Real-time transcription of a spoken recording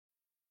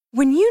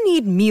When you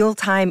need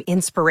mealtime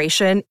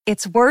inspiration,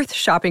 it's worth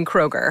shopping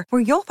Kroger,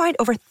 where you'll find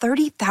over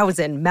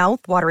 30,000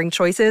 mouth-watering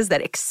choices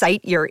that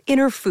excite your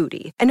inner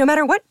foodie. And no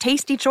matter what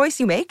tasty choice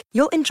you make,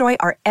 you'll enjoy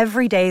our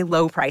everyday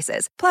low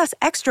prices, plus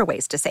extra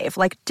ways to save,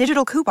 like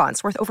digital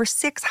coupons worth over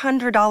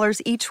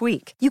 $600 each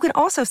week. You can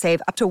also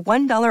save up to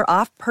 $1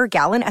 off per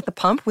gallon at the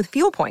pump with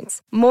fuel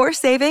points. More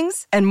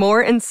savings and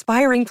more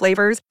inspiring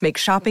flavors make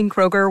shopping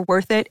Kroger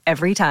worth it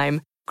every time.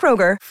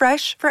 Kroger,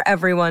 fresh for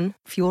everyone.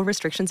 Fuel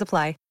restrictions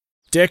apply.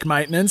 Deck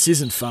maintenance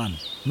isn't fun.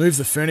 Move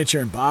the furniture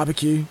and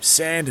barbecue,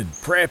 sand and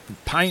prep,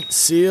 paint,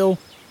 seal,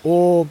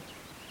 or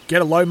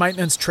get a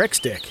low-maintenance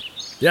Trex deck.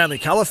 The only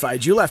colour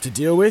fade you'll have to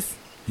deal with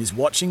is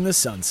watching the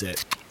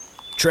sunset.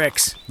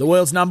 Trex, the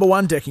world's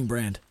 #1 decking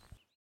brand.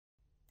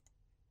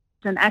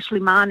 And Ashley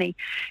Moloney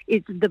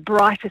is the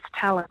brightest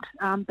talent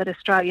that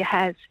Australia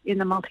has in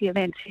the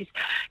multi-events. He's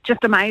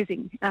just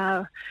amazing.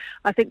 I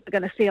think we're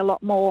going to see a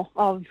lot more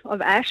of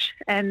Ash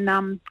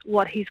and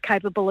what he's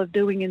capable of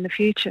doing in the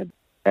future.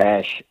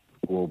 Ash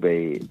will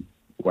be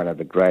one of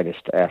the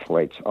greatest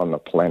athletes on the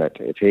planet.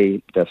 If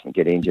he doesn't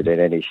get injured at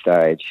any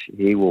stage,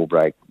 he will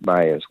break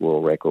Mayer's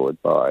world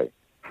record by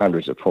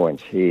hundreds of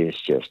points. He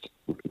is just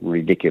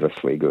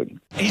ridiculously good.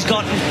 He's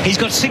got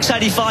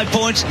 685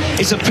 points.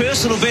 It's a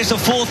personal best of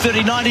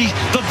 4:30.90.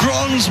 The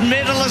bronze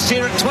medalist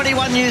here at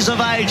 21 years of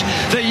age,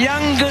 the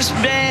youngest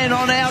man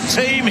on our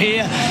team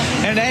here,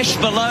 and Ash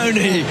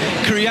Moloney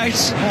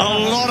creates a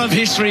lot of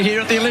history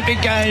here at the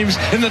Olympic Games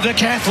in the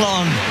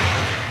decathlon.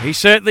 He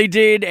certainly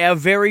did. Our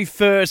very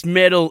first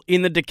medal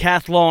in the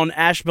decathlon,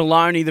 Ash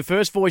Moloney. The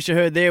first voice you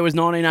heard there was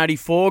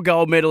 1984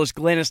 gold medalist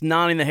Glenys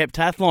Nunn in the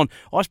heptathlon.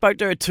 I spoke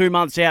to her 2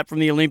 months out from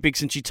the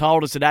Olympics and she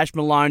told us that Ash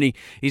Moloney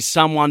is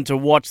someone to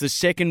watch. The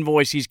second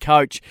voice, his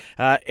coach,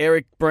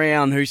 Eric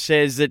Brown, who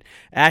says that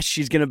Ash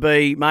is going to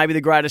be maybe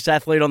the greatest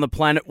athlete on the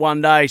planet one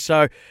day.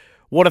 So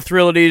what a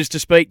thrill it is to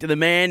speak to the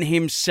man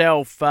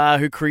himself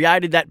who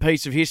created that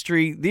piece of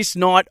history this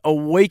night a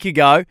week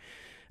ago.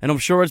 And I'm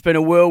sure it's been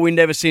a whirlwind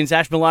ever since.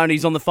 Ash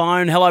Moloney's on the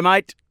phone. Hello,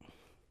 mate.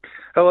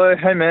 Hello.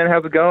 Hey, man.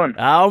 How's it going?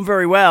 I'm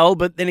very well,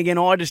 but then again,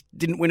 I just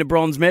didn't win a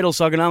bronze medal,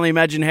 so I can only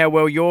imagine how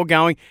well you're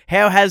going.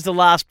 How has the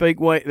last week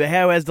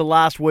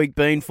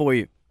been for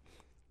you?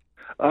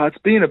 It's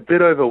been a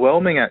bit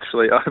overwhelming,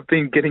 actually. I've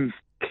been getting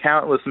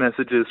countless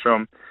messages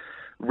from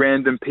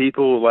random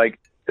people, like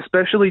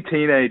especially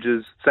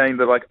teenagers, saying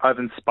that like I've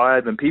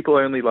inspired them. People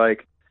only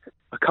like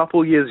a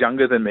couple years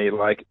younger than me,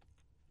 like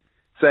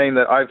saying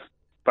that I've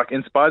like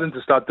inspired them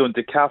to start doing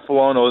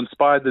decathlon or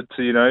inspired them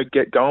to, you know,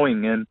 get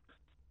going. And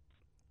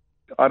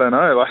I don't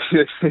know, like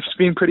it's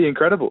been pretty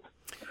incredible.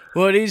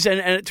 Well, it is, and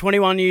at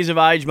 21 years of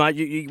age, mate,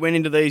 you went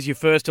into these, your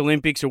first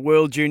Olympics, a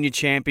world junior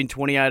champ in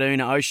 2018,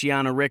 an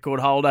Oceania record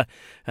holder,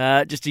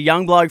 just a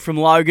young bloke from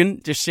Logan,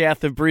 just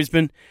south of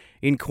Brisbane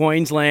in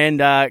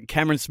Queensland,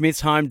 Cameron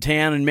Smith's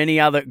hometown, and many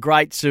other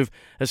greats of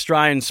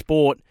Australian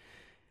sport.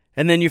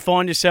 And then you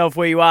find yourself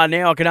where you are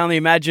now. I can only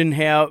imagine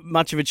how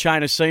much of a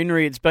change of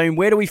scenery it's been.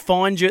 Where do we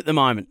find you at the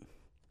moment?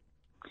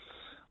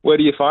 Where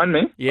do you find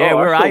me? Yeah,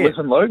 where are you? I live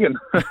in Logan.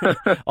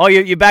 Oh,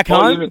 you're back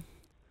home?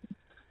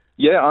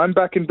 Yeah, I'm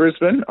back in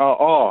Brisbane.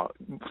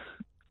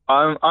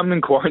 I'm in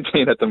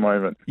quarantine at the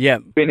moment. Yeah.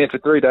 Been here for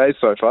 3 days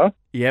so far.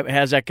 Yeah,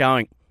 how's that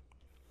going?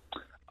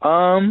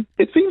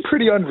 It's been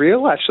pretty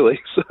unreal, actually.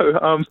 So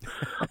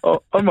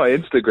on my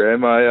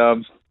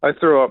Instagram, I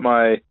threw up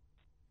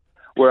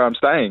where I'm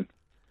staying.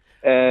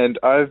 And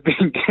I've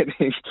been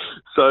getting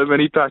so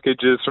many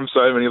packages from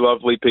so many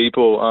lovely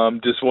people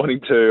just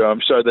wanting to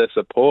show their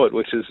support,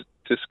 which is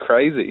just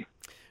crazy.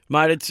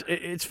 Mate,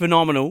 it's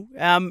phenomenal.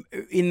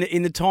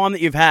 In the time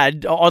that you've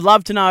had, I'd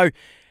love to know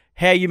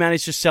how you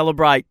managed to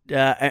celebrate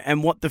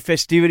and what the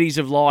festivities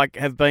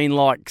have been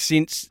like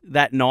since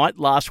that night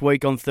last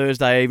week on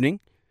Thursday evening.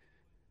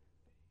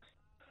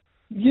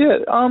 Yeah,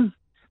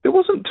 there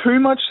wasn't too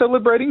much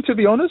celebrating, to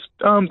be honest.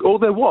 Or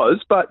there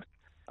was, but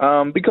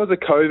because of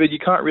COVID, you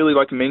can't really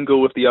like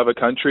mingle with the other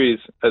countries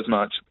as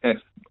much. And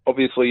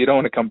obviously, you don't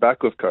want to come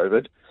back with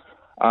COVID,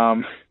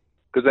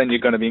 because then you're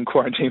going to be in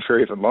quarantine for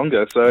even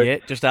longer. So yeah,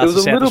 just ask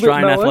the South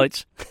Australian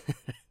athletes.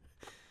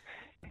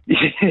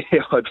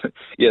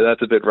 Yeah,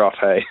 that's a bit rough,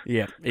 hey?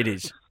 Yeah, it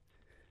is.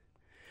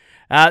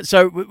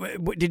 So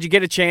did you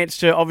get a chance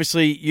to,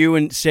 obviously you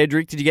and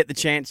Cedric, did you get the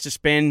chance to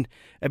spend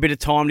a bit of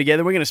time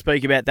together? We're going to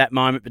speak about that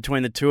moment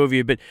between the two of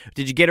you, but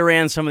did you get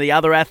around some of the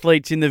other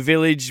athletes in the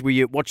village? Were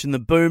you watching the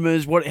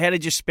boomers? How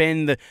did you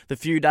spend the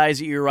few days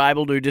that you were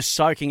able to, just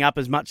soaking up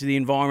as much of the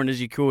environment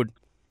as you could?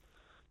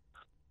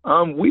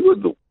 We were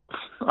the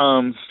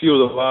few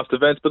of the last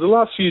events, but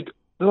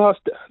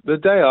the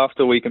day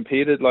after we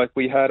competed, like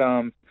we had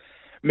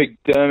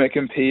McDermott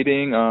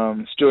competing,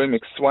 Stuart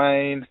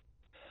McSwain.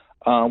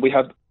 We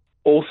had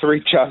all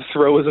three jav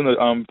throwers in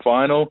the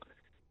final.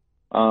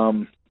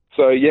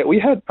 So yeah, we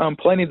had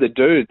plenty to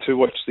do to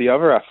watch the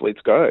other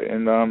athletes go,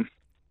 and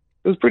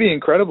it was pretty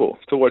incredible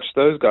to watch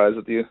those guys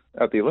at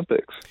the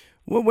Olympics.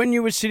 Well, when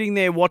you were sitting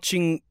there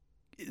watching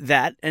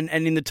that, and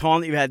in the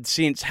time that you've had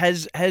since,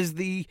 has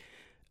the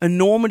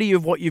enormity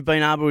of what you've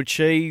been able to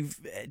achieve,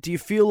 do you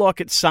feel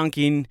like it's sunk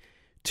in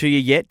to you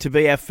yet to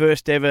be our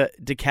first ever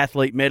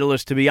decathlete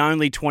medalist, to be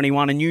only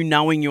 21, and you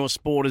knowing your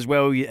sport as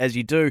well as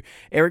you do?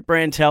 Eric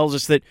Brand tells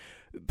us that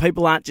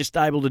people aren't just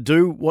able to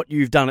do what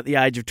you've done at the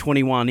age of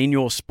 21 in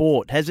your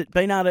sport. Has it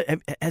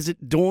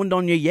dawned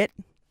on you yet?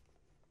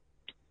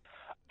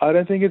 I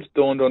don't think it's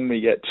dawned on me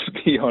yet, to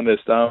be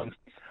honest.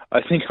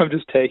 I think I'm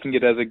just taking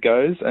it as it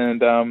goes,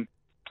 and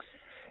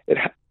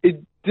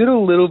it did a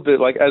little bit,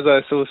 like as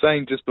I was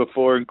saying just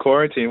before in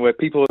quarantine, where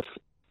people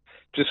are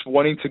just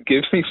wanting to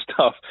give me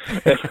stuff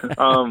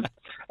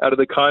out of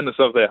the kindness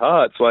of their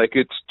hearts. Like,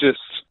 it's just,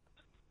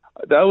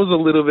 that was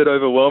a little bit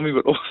overwhelming,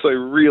 but also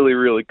really,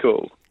 really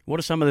cool. What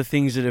are some of the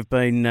things that have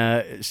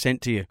been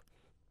sent to you?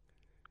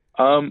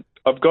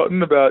 I've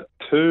gotten about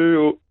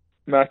 2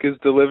 Macca's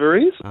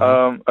deliveries.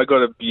 I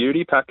got a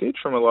beauty package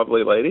from a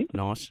lovely lady.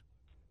 Nice.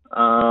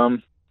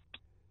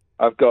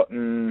 I've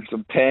gotten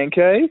some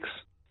pancakes.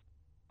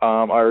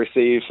 I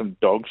received some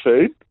dog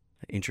food.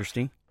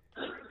 Interesting.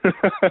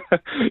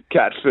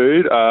 Cat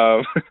food.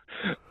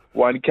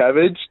 1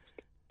 cabbage,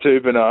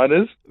 2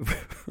 bananas.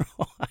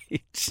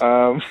 Right.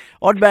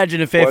 I'd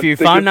imagine a fair few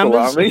phone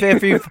numbers.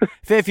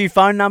 Fair few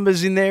phone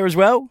numbers in there as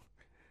well.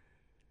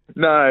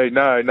 No,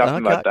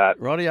 nothing like that.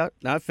 Rightio.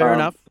 No, fair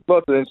enough.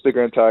 Lots of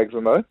Instagram tags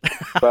on those.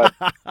 But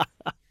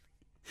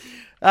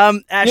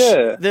Ash,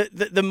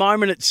 the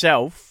moment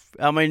itself,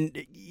 I mean,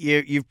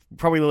 you've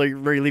probably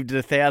relived it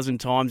 1,000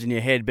 times in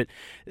your head, but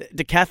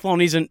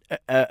decathlon isn't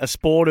a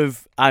sport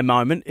of a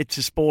moment, it's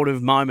a sport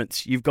of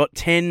moments. You've got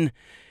 10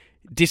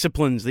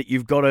 disciplines that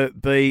you've got to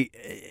be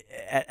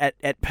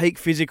at peak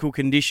physical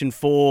condition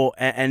for,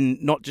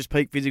 and not just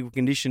peak physical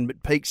condition,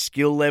 but peak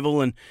skill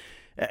level, and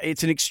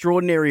it's an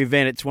extraordinary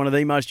event. It's one of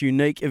the most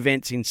unique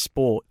events in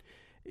sport.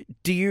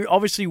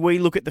 Obviously we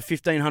look at the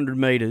 1,500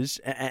 metres,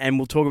 and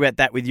we'll talk about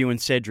that with you and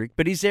Cedric,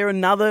 but is there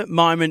another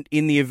moment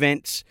in the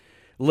events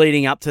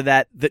leading up to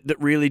that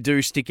really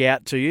do stick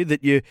out to you,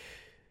 that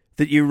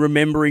you're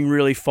remembering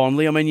really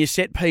fondly? I mean, you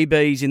set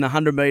PBs in the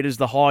 100 metres,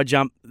 the high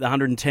jump, the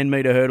 110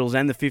 metre hurdles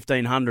and the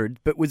 1,500,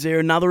 but was there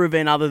another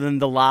event other than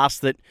the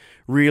last that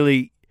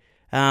really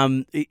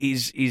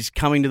is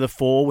coming to the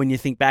fore when you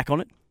think back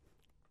on it?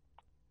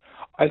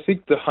 I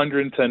think the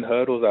 110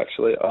 hurdles,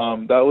 actually.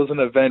 That was an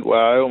event where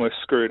I almost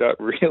screwed up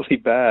really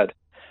bad.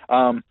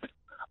 I'm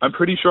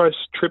pretty sure I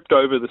tripped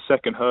over the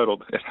second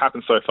hurdle. It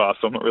happened so fast,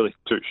 so I'm not really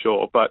too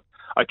sure. But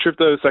I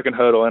tripped over the second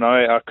hurdle, and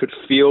I could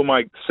feel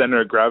my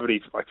center of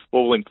gravity like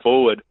falling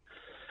forward,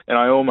 and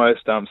I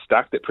almost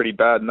stacked it pretty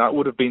bad. And that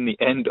would have been the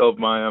end of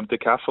my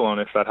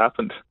decathlon if that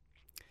happened.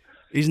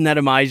 Isn't that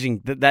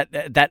amazing?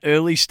 That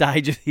early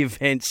stage of the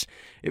events,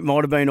 it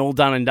might have been all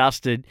done and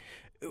dusted.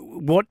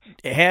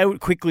 How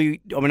quickly,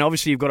 I mean,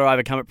 obviously you've got to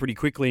overcome it pretty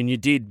quickly, and you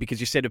did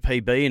because you set a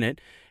PB in it.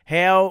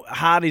 How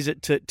hard is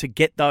it to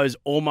get those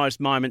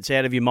almost moments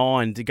out of your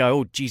mind to go,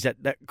 oh, geez,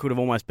 that could have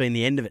almost been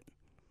the end of it?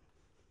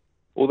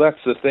 Well, that's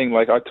the thing.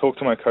 Like, I talk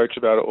to my coach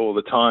about it all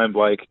the time.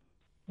 Like,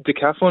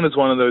 decathlon is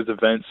one of those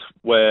events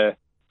where,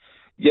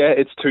 yeah,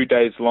 it's 2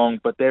 days long,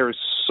 but there is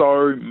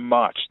so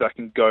much that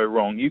can go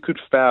wrong. You could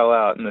foul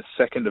out in the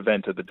second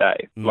event of the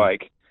day.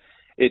 Like,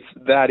 it's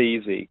that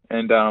easy.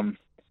 And,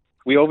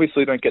 we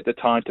obviously don't get the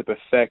time to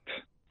perfect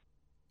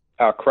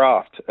our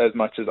craft as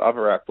much as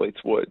other athletes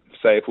would.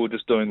 Say if we were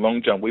just doing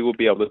long jump, we would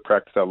be able to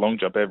practice our long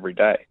jump every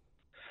day,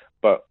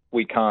 but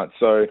we can't.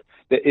 So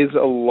there is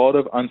a lot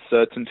of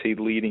uncertainty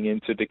leading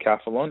into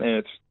decathlon,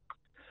 and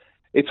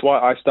it's why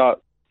I start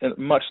at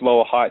much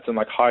lower heights and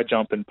like high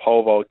jump and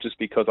pole vault, just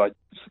because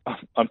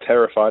I'm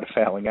terrified of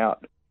fouling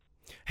out.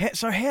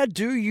 So how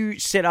do you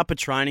set up a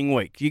training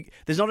week?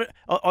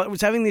 I was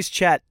having this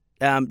chat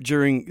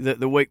during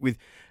the week with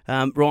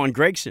Ryan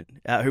Gregson,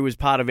 who was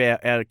part of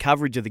our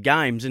coverage of the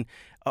games, and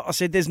I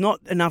said there's not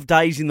enough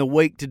days in the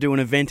week to do an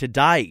event a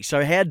day.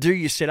 So how do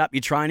you set up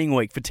your training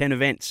week for 10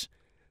 events?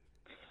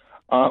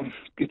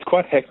 It's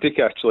quite hectic,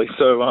 actually.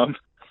 So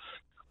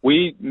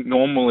we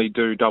normally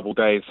do double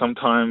days,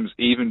 sometimes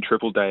even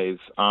triple days,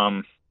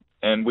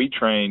 and we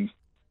train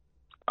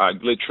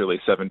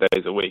literally 7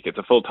 days a week. It's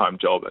a full-time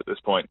job at this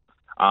point.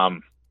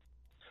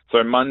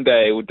 So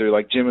Monday we'll do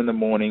like gym in the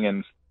morning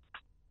and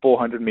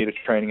 400-meter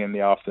training in the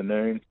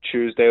afternoon.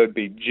 Tuesday would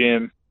be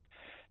gym,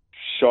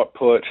 shot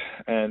put,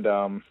 and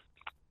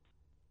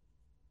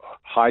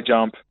high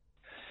jump.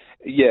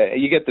 Yeah,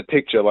 you get the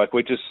picture. Like,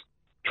 we're just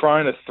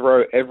trying to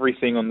throw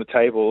everything on the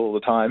table all the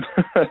time.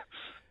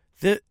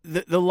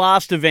 The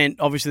last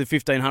event, obviously the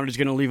 1,500, is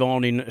going to live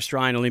on in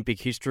Australian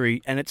Olympic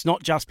history, and it's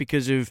not just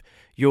because of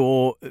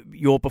your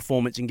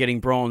performance in getting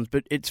bronze,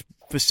 but it's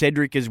for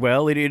Cedric as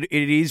well. It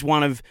is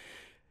one of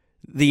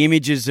the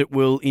images that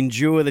will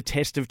endure the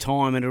test of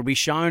time, and it'll be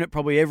shown at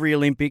probably every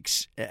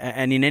Olympics,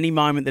 and in any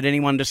moment that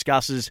anyone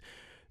discusses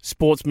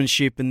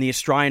sportsmanship and the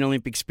Australian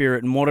Olympic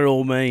spirit and what it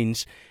all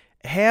means.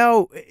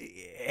 How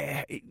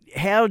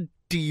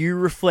do you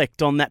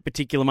reflect on that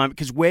particular moment?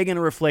 Because we're going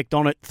to reflect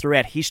on it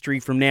throughout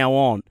history from now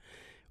on.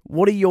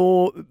 What are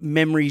your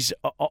memories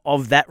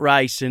of that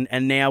race, and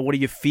now what are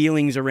your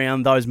feelings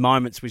around those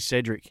moments with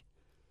Cedric?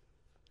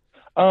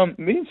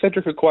 Me and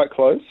Cedric are quite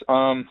close.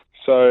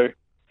 So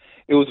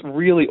it was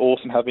really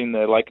awesome having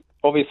the, like,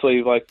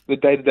 obviously, like, the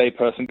day-to-day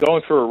person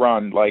going for a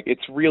run, like,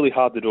 it's really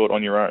hard to do it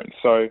on your own.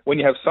 So when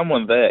you have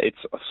someone there, it's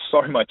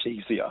so much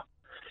easier.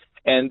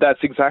 And that's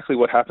exactly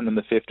what happened in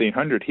the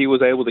 1500. He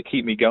was able to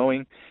keep me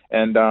going,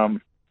 and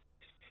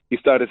he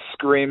started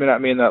screaming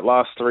at me in that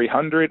last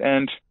 300,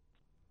 and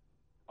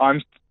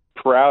I'm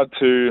proud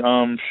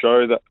to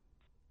show that,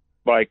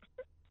 like,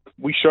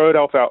 we showed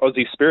off our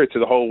Aussie spirit to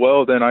the whole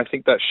world, and I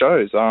think that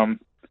shows.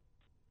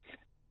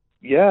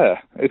 Yeah,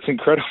 it's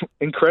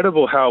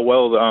incredible how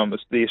well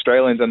the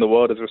Australians and the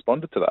world has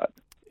responded to that.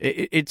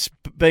 It's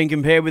been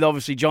compared with,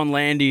 obviously, John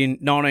Landy in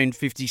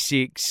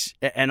 1956,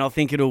 and I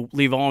think it'll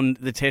live on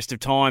the test of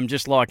time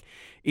just like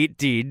it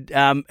did.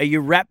 Are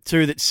you rapt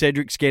too that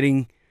Cedric's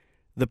getting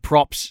the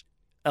props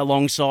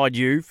alongside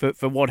you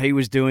for what he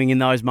was doing in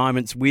those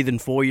moments with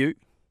and for you?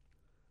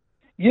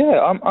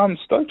 Yeah, I'm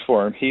stoked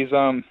for him. He's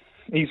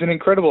an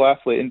incredible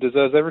athlete and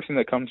deserves everything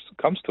that comes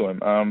to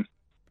him.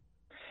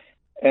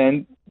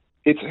 And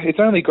it's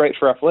only great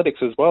for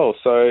athletics as well.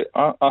 So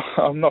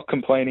I'm not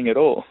complaining at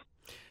all.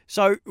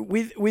 So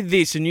with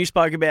this, and you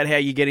spoke about how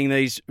you're getting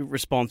these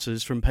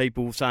responses from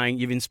people saying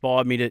you've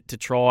inspired me to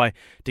try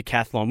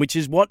decathlon, which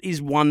is what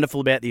is wonderful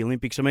about the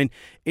Olympics. I mean,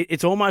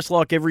 it's almost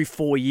like every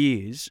 4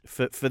 years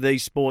for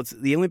these sports.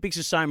 The Olympics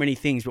are so many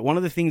things, but one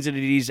of the things that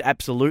it is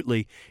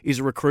absolutely is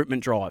a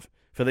recruitment drive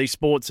for these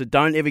sports that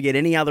don't ever get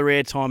any other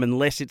airtime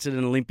unless it's in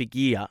an Olympic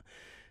year.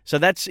 So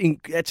that's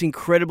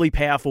incredibly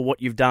powerful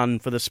what you've done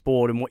for the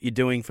sport and what you're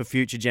doing for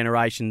future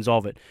generations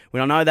of it.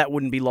 Well, I know that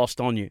wouldn't be lost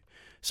on you.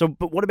 So,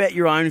 but what about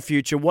your own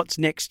future? What's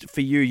next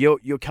for you?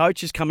 Your coach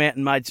has come out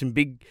and made some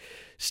big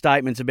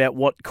statements about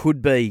what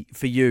could be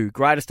for you.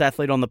 Greatest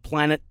athlete on the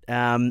planet.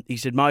 He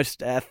said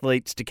most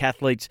athletes,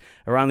 decathletes,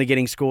 are only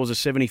getting scores of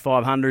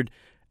 7,500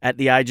 at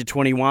the age of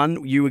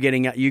 21. You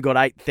got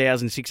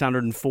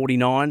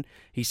 8,649.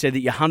 He said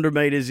that your 100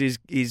 metres is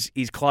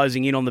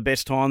closing in on the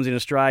best times in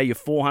Australia. Your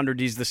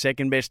 400 is the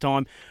second best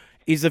time.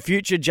 Is the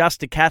future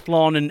just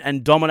decathlon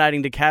and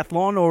dominating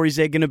decathlon, or is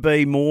there going to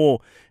be more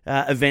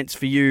events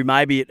for you,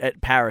 maybe at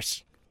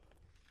Paris?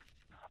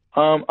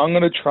 I'm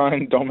going to try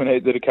and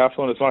dominate the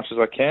decathlon as much as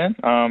I can.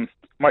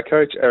 My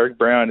coach, Eric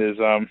Brown, is,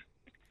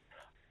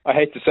 I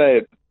hate to say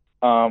it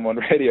on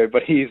radio,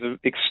 but he's an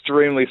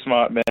extremely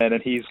smart man,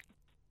 and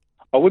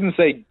I wouldn't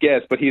say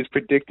guessed, but he's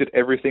predicted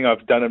everything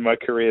I've done in my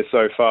career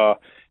so far.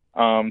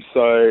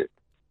 So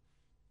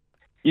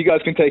you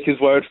guys can take his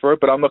word for it,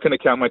 but I'm not going to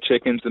count my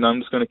chickens, and I'm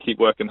just going to keep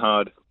working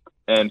hard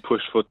and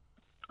push for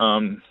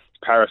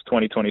Paris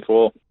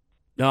 2024.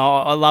 Oh,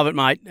 I love it,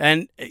 mate.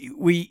 And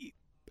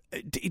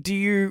do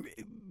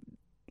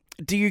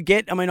you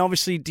get? I mean,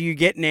 obviously, do you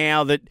get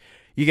now that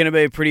you're going to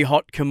be a pretty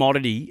hot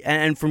commodity,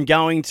 and from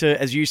going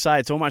to, as you say,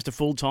 it's almost a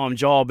full-time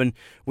job, and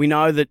we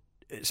know that,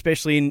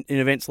 especially in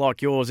events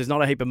like yours, there's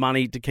not a heap of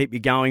money to keep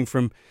you going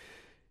from.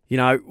 You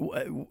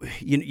know,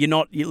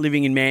 you're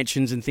living in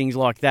mansions and things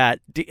like that.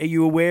 Are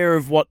you aware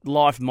of what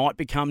life might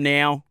become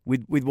now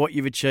with what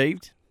you've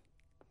achieved?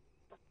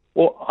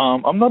 Well,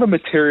 I'm not a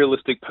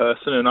materialistic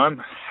person, and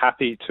I'm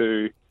happy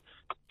to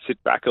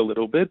sit back a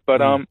little bit.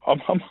 But I'm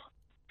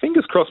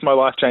fingers crossed my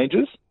life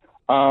changes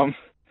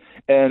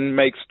and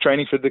makes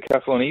training for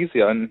decathlon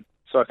easier, and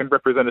so I can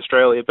represent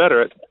Australia better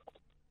at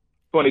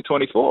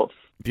 2024.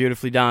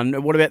 Beautifully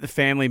done. What about the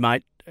family,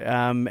 mate?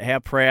 How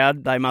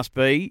proud they must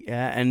be,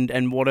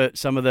 and what are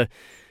some of the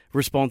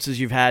responses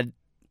you've had?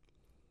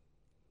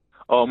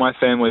 Oh, my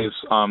family is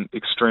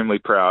extremely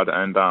proud,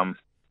 and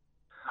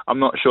I'm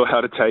not sure how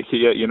to take it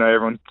yet. You know,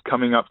 everyone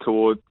coming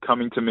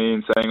to me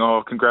and saying,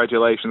 "Oh,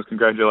 congratulations,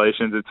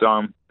 congratulations!"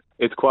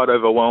 It's quite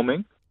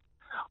overwhelming.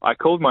 I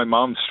called my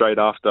mum straight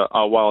after,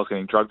 while I was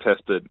getting drug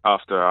tested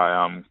after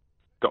I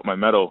got my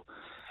medal,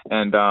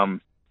 and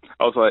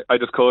I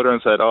just called her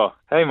and said, "Oh,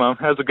 hey, Mum,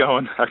 how's it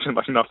going?" Acting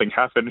like nothing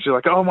happened. And she's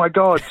like, "Oh, my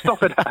God,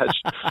 stop it,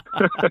 Ash."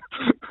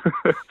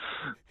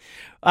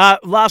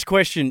 Last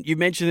question. You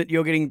mentioned that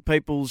you're getting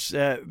people's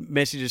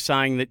messages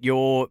saying that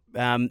you're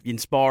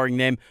inspiring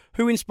them.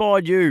 Who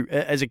inspired you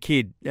as a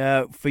kid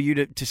for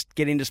you to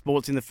get into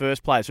sports in the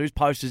first place? Whose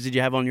posters did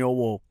you have on your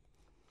wall?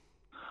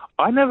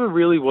 I never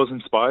really was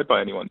inspired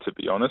by anyone, to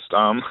be honest.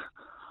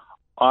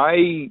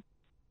 I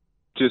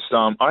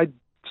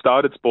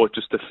started sport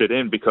just to fit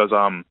in because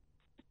I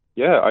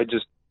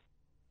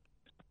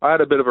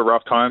had a bit of a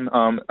rough time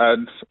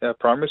at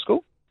primary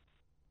school,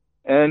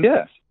 and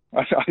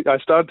I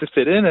started to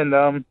fit in,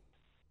 and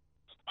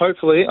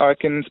hopefully I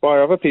can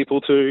inspire other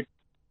people to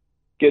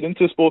get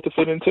into sport to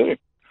fit in too.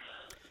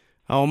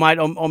 Oh, mate,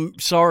 I'm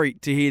sorry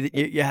to hear that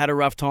you had a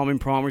rough time in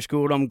primary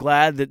school. And I'm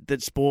glad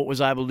that sport was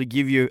able to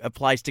give you a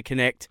place to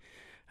connect.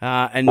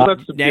 And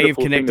that's the now you've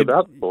connected. Thing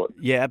about sport.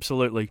 Yeah,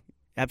 absolutely.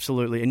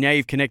 Absolutely. And now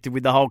you've connected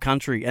with the whole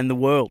country and the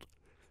world.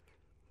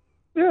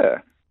 Yeah.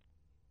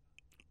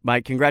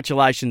 Mate,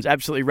 congratulations.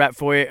 Absolutely wrapped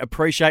for you.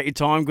 Appreciate your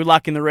time. Good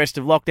luck in the rest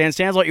of lockdown.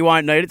 Sounds like you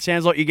won't need it.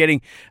 Sounds like you're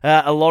getting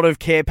a lot of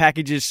care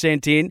packages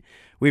sent in.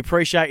 We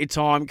appreciate your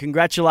time.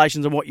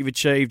 Congratulations on what you've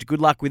achieved.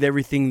 Good luck with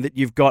everything that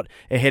you've got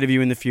ahead of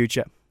you in the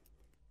future.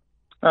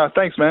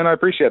 Thanks, man. I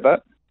appreciate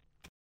that.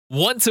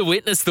 Want to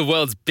witness the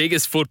world's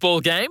biggest football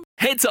game?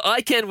 Head to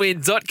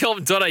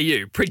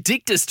iCanWin.com.au,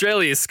 predict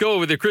Australia's score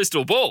with a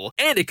crystal ball,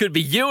 and it could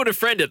be you and a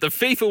friend at the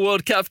FIFA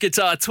World Cup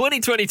Qatar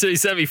 2022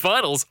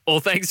 semi-finals, all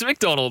thanks to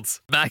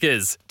McDonald's.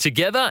 Maccas,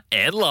 together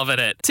and loving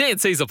it.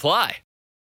 TNCs apply.